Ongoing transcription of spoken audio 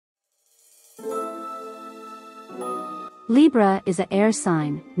Libra is a air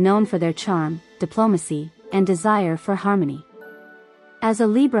sign, known for their charm, diplomacy, and desire for harmony. As a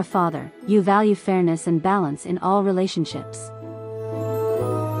Libra father, you value fairness and balance in all relationships.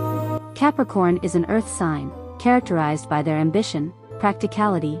 Capricorn is an earth sign, characterized by their ambition,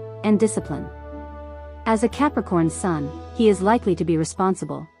 practicality, and discipline. As a Capricorn Son, he is likely to be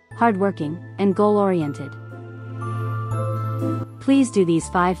responsible, hardworking, and goal-oriented. Please do these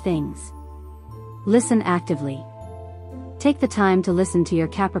 5 things. Listen actively. Take the time to listen to your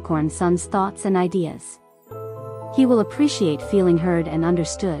Capricorn Son's thoughts and ideas. He will appreciate feeling heard and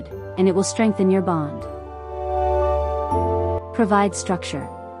understood, and it will strengthen your bond. Provide structure.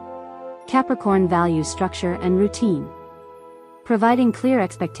 Capricorn values structure and routine. Providing clear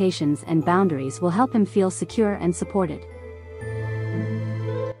expectations and boundaries will help him feel secure and supported.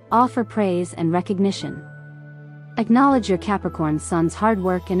 Offer praise and recognition. Acknowledge your Capricorn Son's hard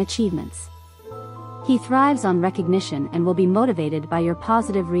work and achievements. He thrives on recognition and will be motivated by your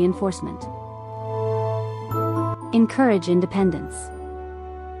positive reinforcement. Encourage independence.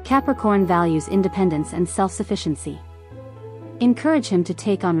 Capricorn values independence and self-sufficiency. Encourage him to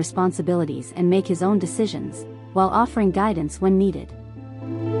take on responsibilities and make his own decisions, while offering guidance when needed.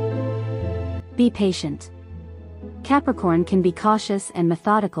 Be patient. Capricorn can be cautious and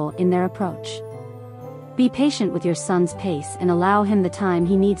methodical in their approach. Be patient with your son's pace and allow him the time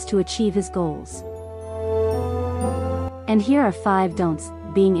he needs to achieve his goals. And here are 5 don'ts.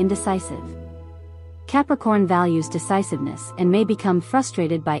 Being indecisive. Capricorn values decisiveness and may become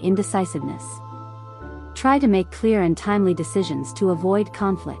frustrated by indecisiveness. Try to make clear and timely decisions to avoid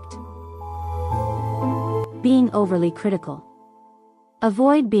conflict. Being overly critical.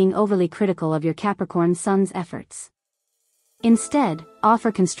 Avoid being overly critical of your Capricorn Son's efforts. Instead,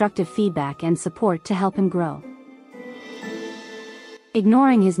 offer constructive feedback and support to help him grow.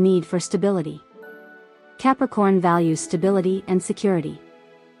 Ignoring his need for stability. Capricorn values stability and security.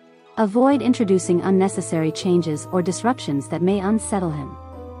 Avoid introducing unnecessary changes or disruptions that may unsettle him.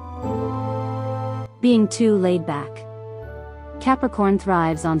 Being too laid back. Capricorn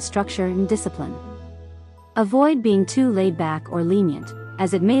thrives on structure and discipline. Avoid being too laid back or lenient,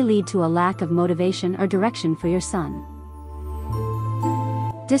 as it may lead to a lack of motivation or direction for your son.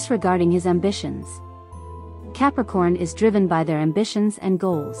 Disregarding his ambitions. Capricorn is driven by their ambitions and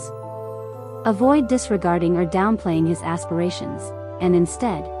goals. Avoid disregarding or downplaying his aspirations, and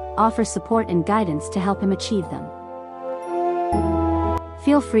instead, offer support and guidance to help him achieve them.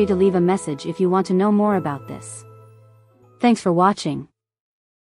 Feel free to leave a message if you want to know more about this. Thanks for watching.